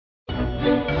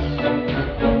Because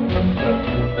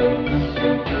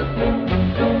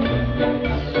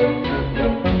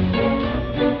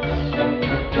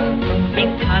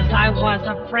I was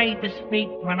afraid to speak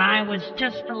when I was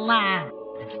just a lad.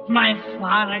 My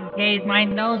father gave my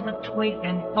nose a tweak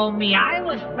and told me I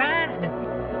was bad.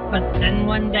 But then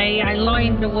one day I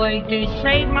learned a way to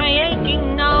save my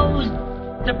aching nose.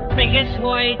 The biggest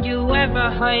word you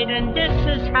ever heard, and this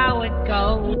is how it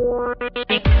goes.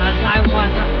 Because I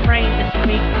was afraid to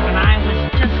speak when I was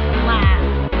just a lad.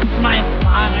 My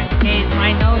father gave my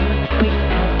nose a tweak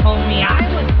and told me I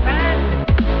was bad.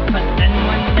 But then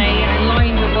one day I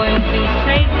learned a way to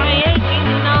save my aching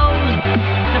nose.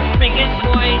 The biggest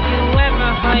word you ever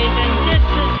heard, and this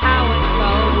is how it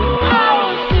goes. Oh,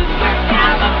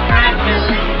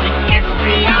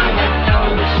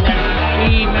 supercalifragilisticexpialidocious.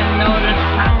 Even though the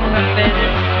sound of it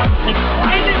is something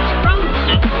quite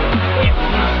atrocious, if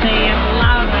you say it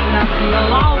loud enough,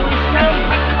 you'll always sound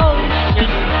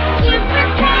precocious.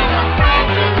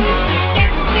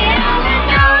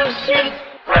 Supercalifragilisticexpialidocious.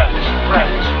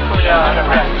 Friends, we are the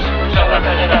friends.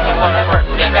 Celebrating everyone at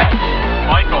birthday back.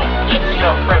 Michael, it's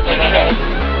your birthday today.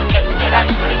 Get ice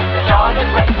cream, it's on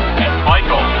its way. And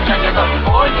Michael, you're such a good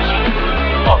boy this year.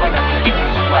 Open up your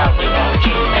gifts, well, we all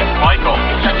cheer. And Michael,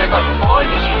 you're such a good boy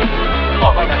this year.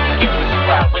 Open up your gifts,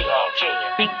 well, we all cheer.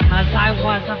 Because I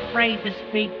was afraid to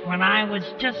speak when I was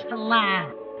just a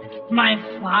lad. My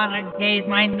father gave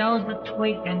my nose a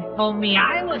tweak and told me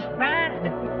I was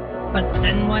bad. But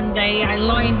then one day I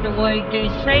learned a way to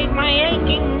save my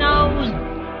aching nose.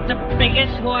 The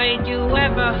biggest word you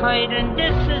ever heard, and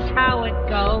this is how it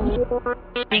goes.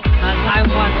 Because I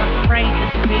was afraid to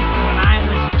speak when I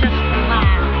was just a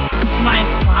lad. My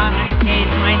father gave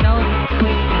my nose a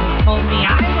tweak and told me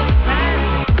I was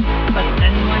bad. But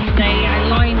then one day I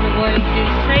learned a way to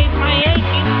save my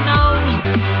aching nose.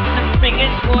 The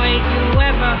biggest word you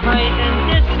ever heard,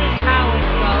 and this